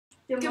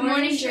Good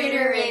morning,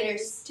 Schrader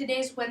Raiders. Today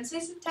is Wednesday,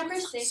 September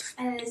 6th,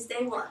 and it is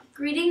day 1.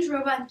 Greetings,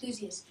 robot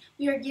enthusiasts.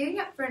 We are gearing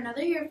up for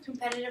another year of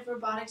competitive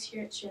robotics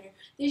here at Schrader.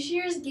 This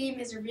year's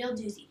game is a real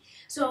doozy,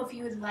 so if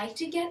you would like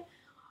to get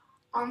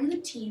on the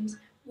teams,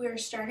 we are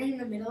starting in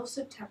the middle of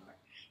September.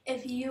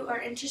 If you are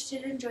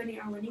interested in joining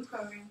our winning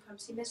program, come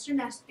see Mr.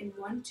 Ness in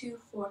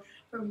 124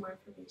 for more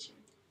information.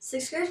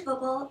 6th grade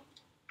football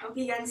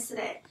begins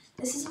today.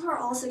 This is for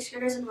all 6th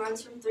graders and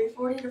runs from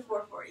 3:40 to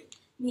 4:40.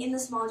 Meet in the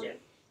small gym.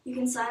 You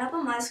can sign up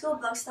on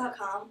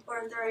myschoolbucks.com or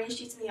if there are any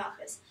sheets in the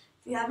office.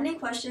 If you have any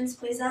questions,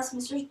 please ask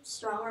Mr.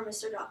 Strong or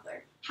Mr.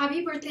 Doppler.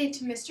 Happy birthday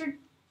to Mr.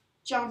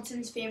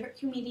 Johnson's favorite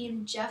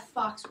comedian, Jeff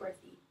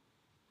Foxworthy.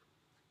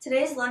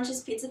 Today's lunch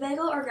is pizza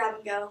bagel or grab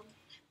and go.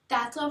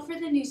 That's all for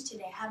the news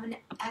today. Have an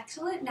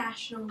excellent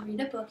National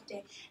Read a Book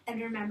Day,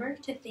 and remember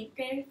to think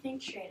greater,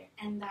 think Schrader,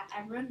 and that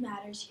everyone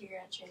matters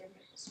here at Schrader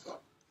Middle School.